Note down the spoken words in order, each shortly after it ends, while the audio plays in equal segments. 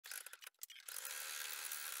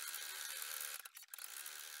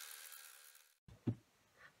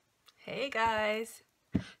Hey guys!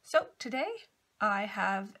 So today I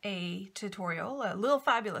have a tutorial, a little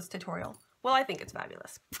fabulous tutorial, well I think it's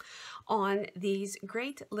fabulous, on these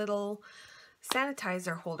great little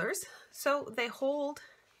sanitizer holders. So they hold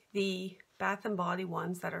the Bath and Body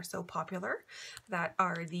ones that are so popular, that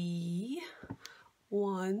are the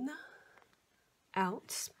 1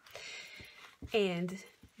 ounce, and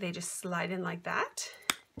they just slide in like that,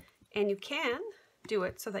 and you can do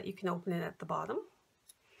it so that you can open it at the bottom.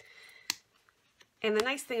 And the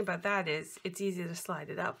nice thing about that is it's easy to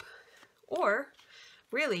slide it up. Or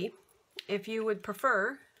really, if you would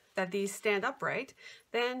prefer that these stand upright,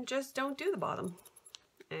 then just don't do the bottom.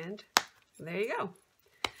 And there you go.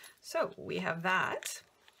 So we have that.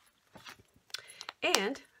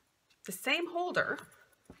 And the same holder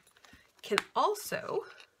can also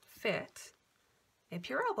fit a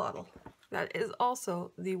Purell bottle. That is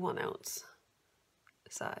also the 1 ounce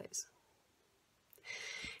size.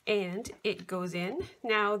 And it goes in.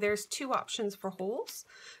 Now there's 2 options for holes.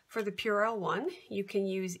 For the Purell one, you can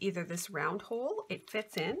use either this round hole, it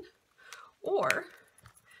fits in, or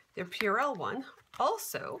the Purell one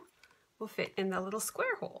also will fit in the little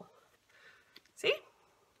square hole. See?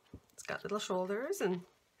 It's got little shoulders, and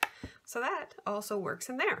so that also works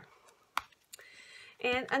in there.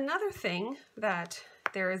 And another thing that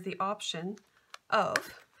there is the option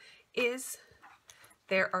of is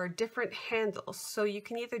there are different handles. So you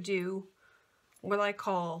can either do what I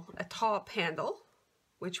call a top handle,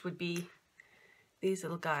 which would be these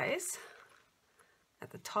little guys at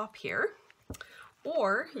the top here,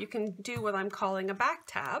 or you can do what I'm calling a back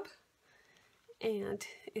tab, and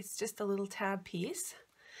it's just a little tab piece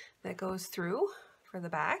that goes through for the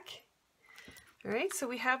back. All right, so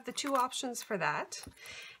we have the 2 options for that.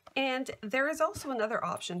 And there is also another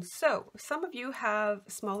option. So some of you have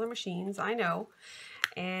smaller machines, I know,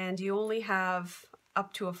 and you only have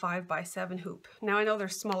up to a 5x7 hoop. Now I know they're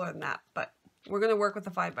smaller than that, but we're going to work with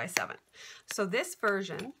the 5x7. So this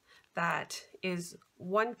version that is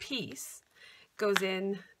 1 piece goes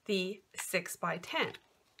in the 6x10.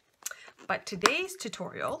 But today's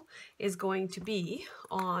tutorial is going to be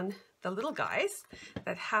on the little guys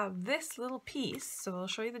that have this little piece. So I'll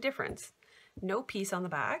show you the difference. No piece on the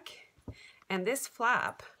back, and this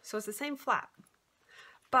flap, so it's the same flap,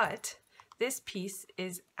 but this piece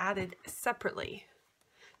is added separately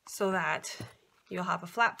so that you'll have a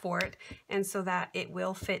flap for it, and so that it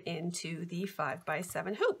will fit into the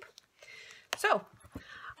 5x7 hoop. So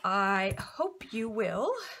I hope you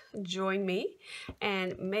will join me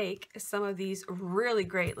and make some of these really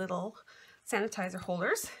great little sanitizer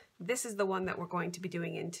holders. This is the one that we're going to be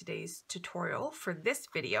doing in today's tutorial for this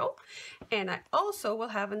video. And I also will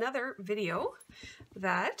have another video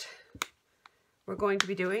that we're going to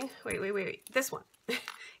be doing. Wait, this one.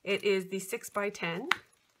 It is the 6x10.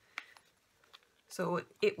 So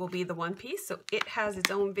it will be the 1 piece. So it has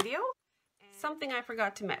its own video. Something I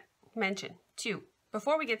forgot to mention too,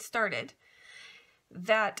 before we get started,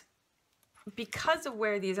 that because of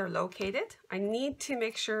where these are located, I need to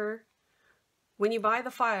make sure when you buy the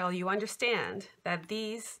file, you understand that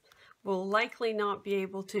these will likely not be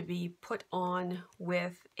able to be put on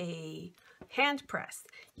with a hand press.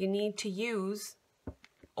 You need to use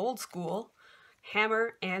old school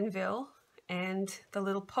hammer, anvil, and the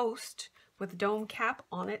little post with a dome cap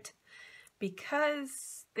on it,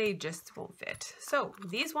 because they just won't fit. So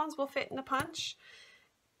these ones will fit in a punch,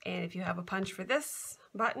 and if you have a punch for this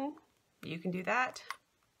button, you can do that,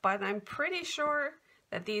 but I'm pretty sure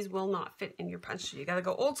that these will not fit in your punch, so you gotta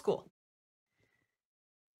go old school.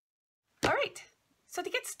 All right, so to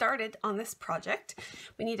get started on this project,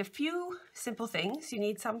 we need a few simple things. You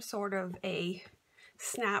need some sort of a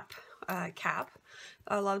snap cap.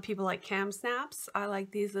 A lot of people like cam snaps. I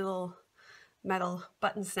like these little metal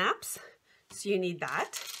button snaps, so you need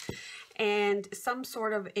that. And some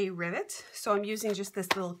sort of a rivet. So I'm using just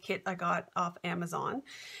this little kit I got off Amazon,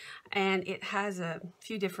 and it has a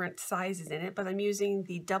few different sizes in it, but I'm using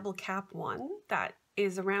the double cap one that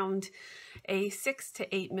is around a 6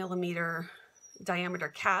 to 8 millimeter diameter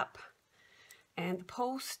cap, and the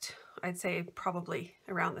post, I'd say probably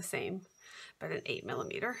around the same, but an 8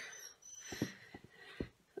 millimeter.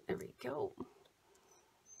 There we go.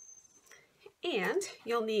 And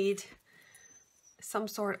you'll need some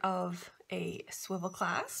sort of a swivel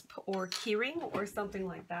clasp or keyring or something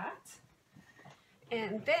like that.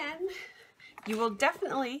 And then you will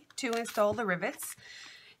definitely, to install the rivets,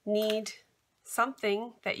 need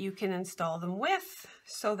something that you can install them with,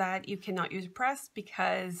 so that you cannot use a press,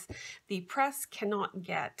 because the press cannot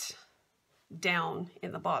get down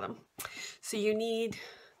in the bottom. So you need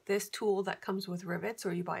this tool that comes with rivets,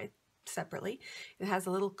 or you buy separately. It has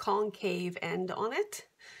a little concave end on it.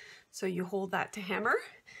 So you hold that to hammer.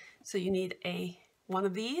 So you need one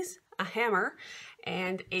of these, a hammer,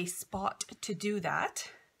 and a spot to do that.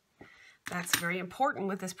 That's very important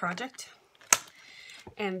with this project.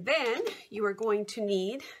 And then you are going to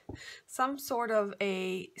need some sort of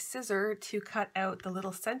a scissor to cut out the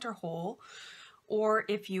little center hole, or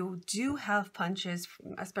if you do have punches,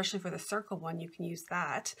 especially for the circle one, you can use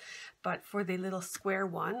that. But for the little square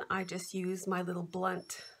one, I just use my little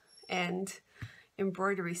blunt end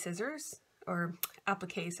embroidery scissors, or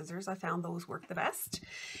applique scissors. I found those work the best.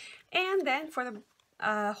 And then for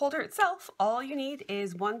the holder itself, all you need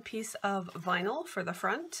is one piece of vinyl for the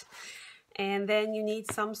front, and then you need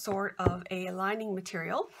some sort of a lining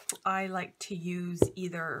material. I like to use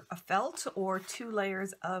either a felt or 2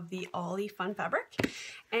 layers of the Ollie Fun fabric,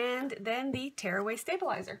 and then the tearaway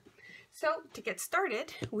stabilizer. So to get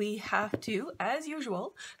started, we have to, as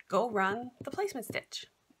usual, go run the placement stitch.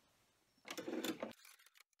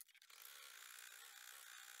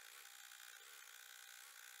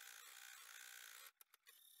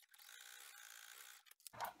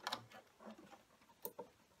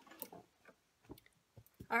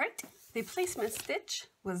 All right, the placement stitch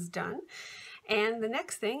was done, and the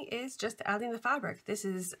next thing is just adding the fabric. This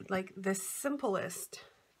is like the simplest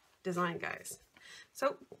design, guys.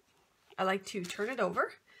 So I like to turn it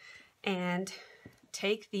over and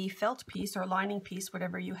take the felt piece or lining piece,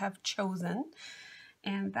 whatever you have chosen,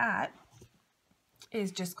 and that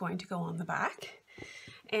is just going to go on the back.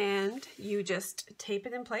 And you just tape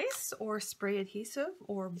it in place or spray adhesive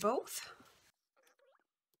or both.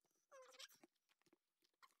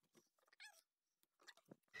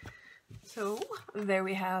 So there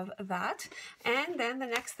we have that. And then the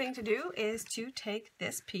next thing to do is to take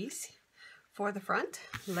this piece for the front,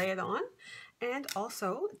 lay it on, and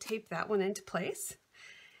also tape that one into place.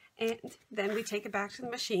 And then we take it back to the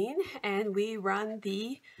machine and we run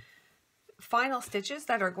the final stitches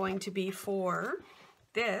that are going to be for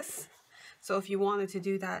this. So if you wanted to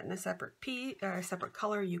do that in a separate piece or a separate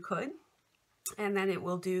color, you could. And then it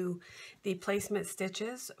will do the placement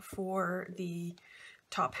stitches for the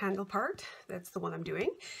top handle part. That's the one I'm doing.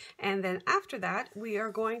 And then after that, we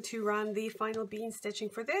are going to run the final bean stitching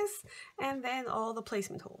for this, and then all the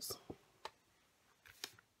placement holes.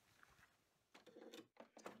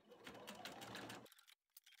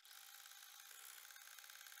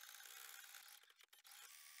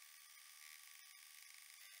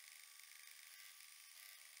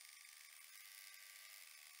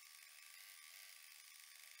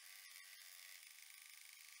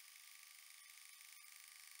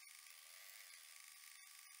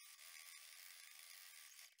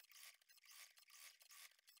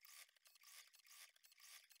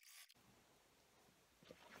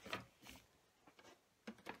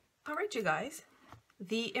 All right, you guys,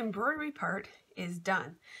 the embroidery part is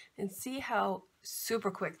done, and see how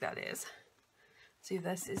super quick that is. See,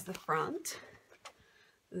 this is the front,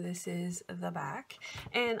 this is the back,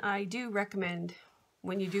 and I do recommend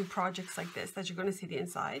when you do projects like this that you're going to see the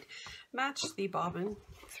inside, match the bobbin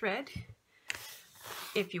thread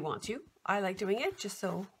if you want to. I like doing it just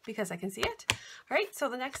so because I can see it. All right, so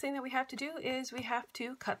the next thing that we have to do is we have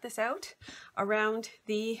to cut this out around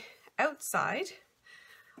the outside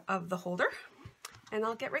of the holder, and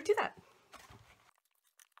I'll get right to that.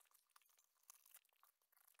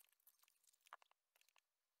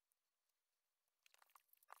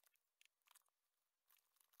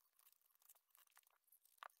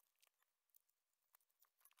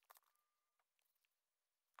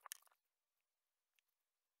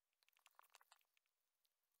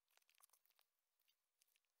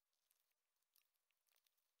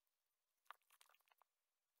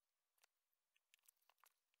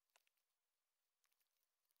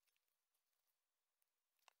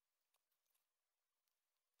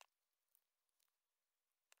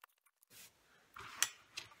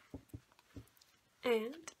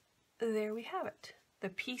 And there we have it. The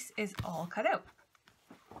piece is all cut out.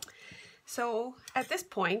 So at this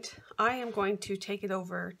point, I am going to take it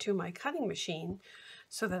over to my cutting machine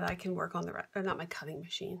so that I can work on the rest. Not my cutting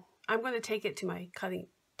machine. I'm going to take it to my cutting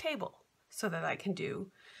table so that I can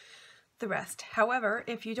do the rest. However,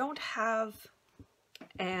 if you don't have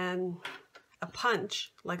a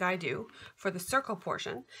punch like I do for the circle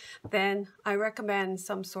portion, then I recommend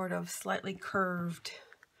some sort of slightly curved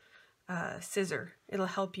scissor. It'll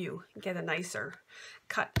help you get a nicer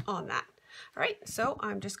cut on that. All right, so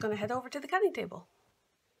I'm just going to head over to the cutting table.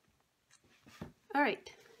 All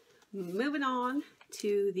right, moving on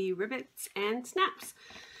to the rivets and snaps.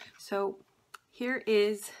 So here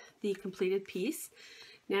is the completed piece.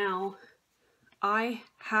 Now, I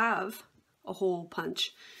have a hole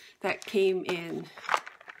punch that came in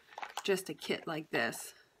just a kit like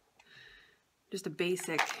this. Just a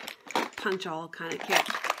basic punch-all kind of kit.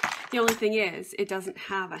 The only thing is, it doesn't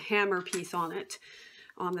have a hammer piece on it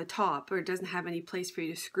on the top, or it doesn't have any place for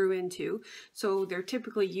you to screw into. So they're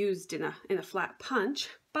typically used in a flat punch,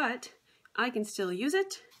 but I can still use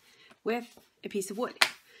it with a piece of wood.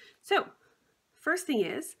 So first thing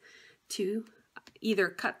is to either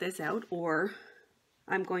cut this out, or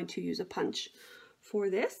I'm going to use a punch for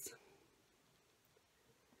this.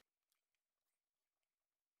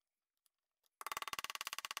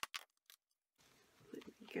 There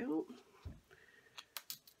we go.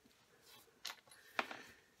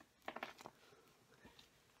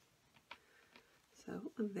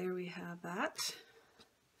 So there we have that.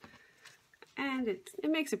 And it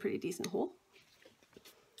makes a pretty decent hole.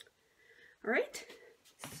 All right,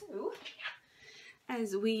 so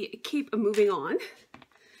as we keep moving on,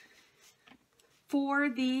 for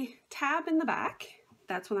the tab in the back,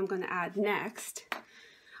 that's what I'm going to add next.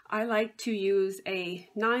 I like to use a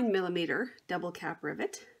 9mm double cap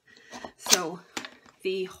rivet. So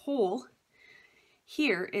the hole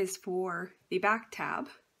here is for the back tab,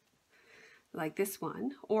 like this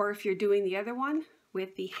one, or if you're doing the other one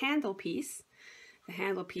with the handle piece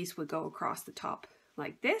would go across the top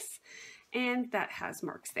like this, and that has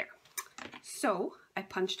marks there. So I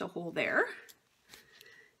punched a hole there.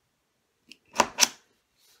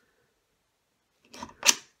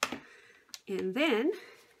 And then,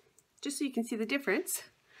 just so you can see the difference,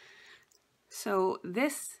 so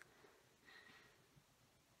this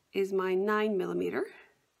is my 9mm,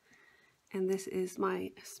 and this is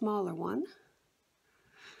my smaller one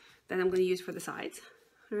that I'm going to use for the sides.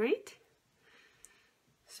 All right,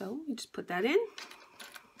 so you just put that in,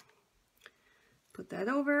 put that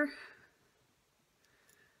over,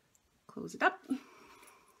 close it up,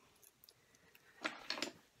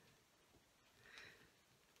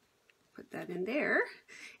 put that in there,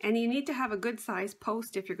 and you need to have a good size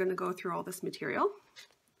post if you're going to go through all this material.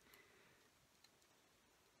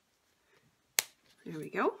 There we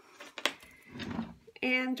go.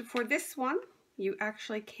 And for this one, you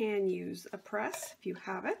actually can use a press if you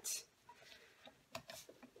have it.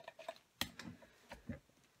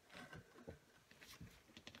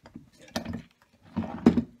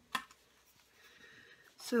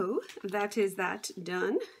 So that is that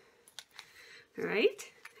done. All right,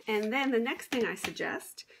 and then the next thing I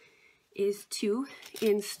suggest is to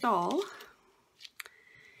install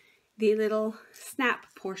the little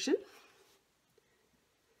snap portion.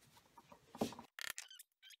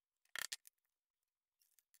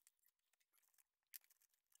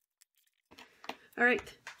 All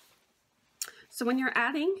right, so when you're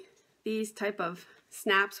adding these type of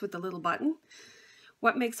snaps with the little button,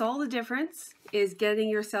 what makes all the difference is getting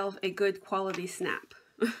yourself a good quality snap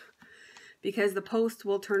because the post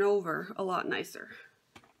will turn over a lot nicer.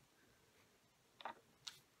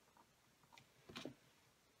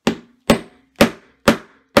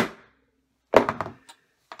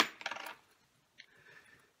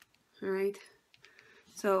 All right,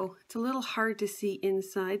 so it's a little hard to see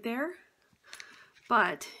inside there,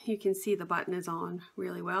 but you can see the button is on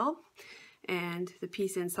really well and the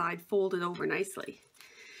piece inside folded over nicely.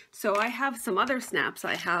 So I have some other snaps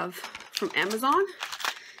I have from Amazon.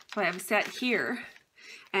 So I have a set here,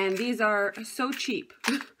 and these are so cheap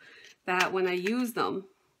that when I use them,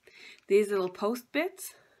 these little post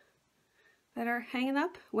bits that are hanging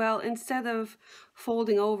up, well, instead of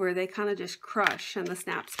folding over, they kind of just crush and the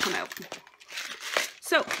snaps come out.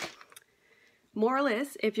 So moral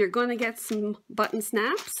is, if you're going to get some button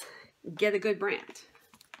snaps, get a good brand.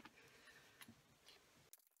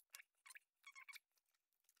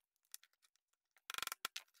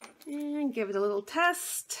 And give it a little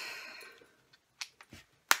test.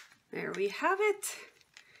 There we have it.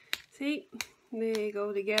 See, they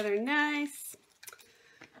go together nice.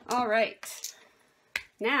 All right,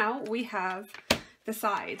 now we have the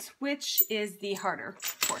sides, which is the harder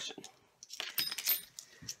portion.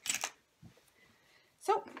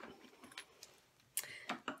 So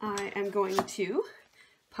I am going to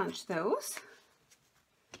punch those.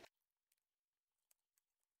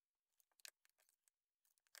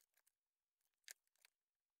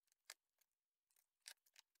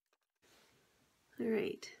 All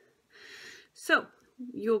right, so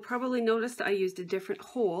you'll probably notice that I used a different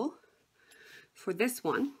hole for this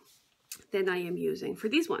one than I am using for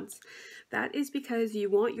these ones. That is because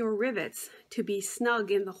you want your rivets to be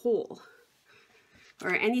snug in the hole,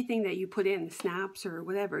 or anything that you put in, snaps or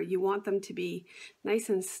whatever, you want them to be nice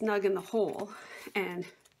and snug in the hole and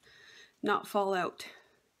not fall out.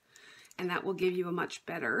 and that will give you a much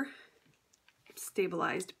better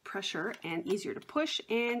stabilized pressure and easier to push,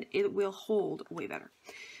 and it will hold way better.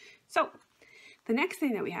 So the next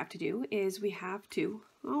thing that we have to do is we have to,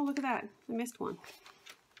 oh look at that, I missed one.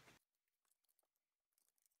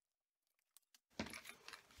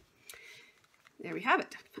 There we have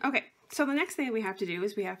it. Okay, so the next thing we have to do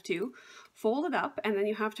is we have to fold it up, and then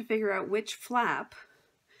you have to figure out which flap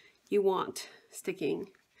you want sticking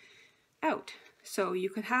out. So you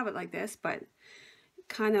could have it like this, but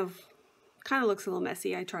kind of looks a little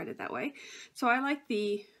messy. I tried it that way. So I like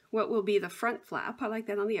what will be the front flap. I like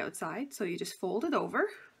that on the outside. So you just fold it over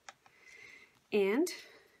and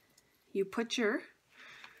you put your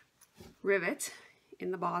rivet in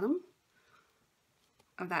the bottom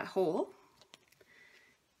of that hole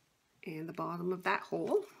and the bottom of that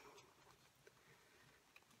hole.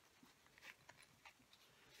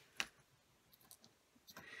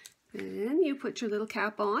 Then you put your little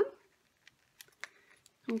cap on.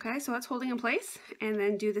 Okay, so that's holding in place, and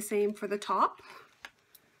then do the same for the top.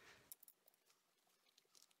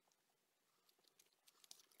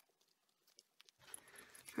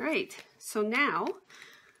 All right, so now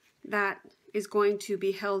that is going to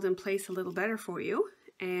be held in place a little better for you,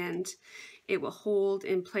 and it will hold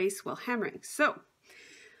in place while hammering. So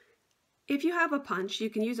if you have a punch, you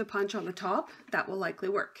can use a punch on the top. That will likely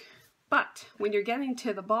work. But when you're getting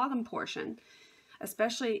to the bottom portion,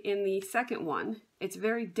 especially in the second one, it's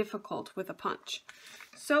very difficult with a punch.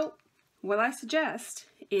 So what I suggest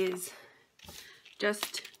is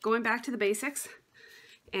just going back to the basics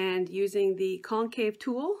and using the concave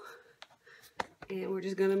tool. And we're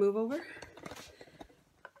just gonna move over.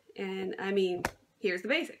 And I mean, here's the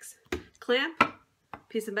basics. Clamp,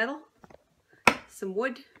 piece of metal, some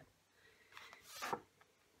wood,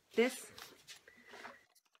 this,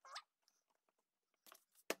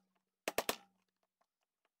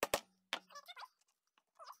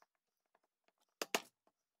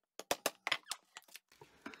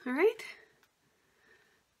 all right.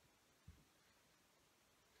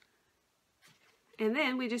 And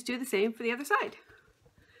then we just do the same for the other side.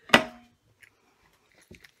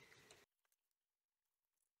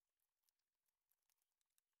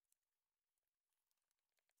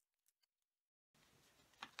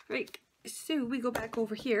 Right, so we go back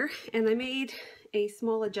over here, and I made a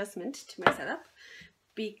small adjustment to my setup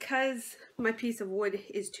because my piece of wood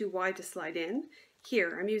is too wide to slide in.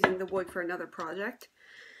 Here, I'm using the wood for another project,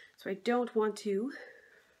 so I don't want to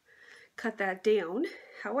cut that down.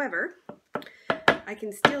 However, I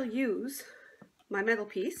can still use my metal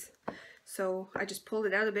piece, so I just pulled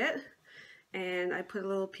it out a bit, and I put a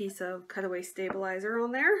little piece of cutaway stabilizer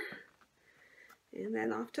on there, and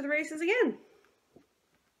then off to the races again.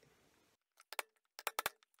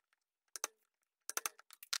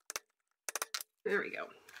 There we go.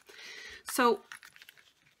 So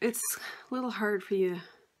it's a little hard for you to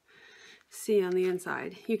see on the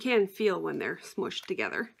inside. You can feel when they're smushed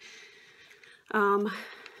together,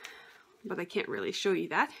 but I can't really show you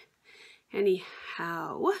that.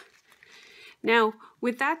 Anyhow, now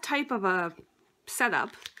with that type of a setup,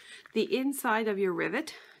 the inside of your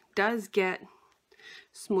rivet does get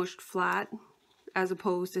smushed flat as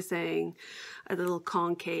opposed to saying a little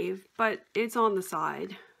concave, but it's on the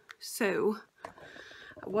side, so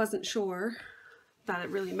I wasn't sure that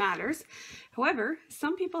it really matters. However,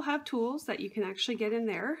 some people have tools that you can actually get in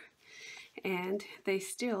there, and they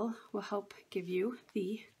still will help give you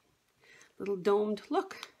the little domed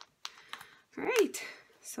look. All right,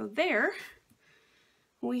 so there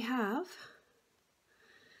we have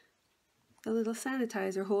the little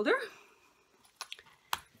sanitizer holder.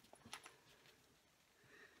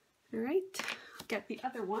 All right, get the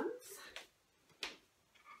other ones.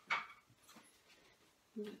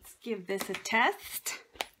 Let's give this a test.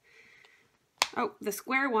 Oh, the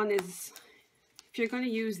square one is, if you're going to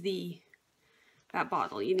use that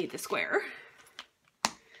bottle, you need the square.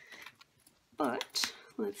 But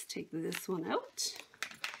let's take this one out,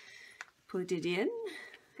 put it in,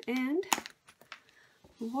 and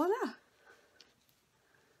voila.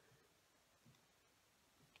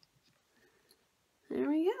 There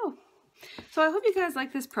we go. So I hope you guys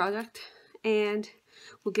like this project, and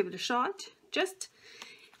we'll give it a shot. Just,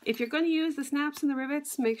 if you're going to use the snaps and the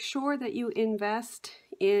rivets, make sure that you invest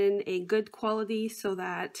in a good quality so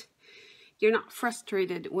that you're not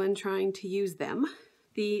frustrated when trying to use them.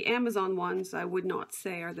 The Amazon ones I would not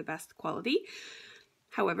say are the best quality.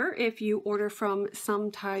 However, if you order from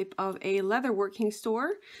some type of a leatherworking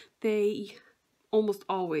store, they almost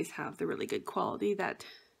always have the really good quality that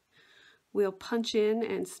will punch in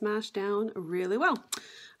and smash down really well.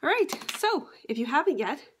 All right, so if you haven't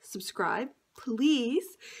yet, subscribe,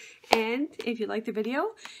 please. And if you liked the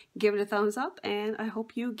video, give it a thumbs up, and I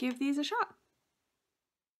hope you give these a shot.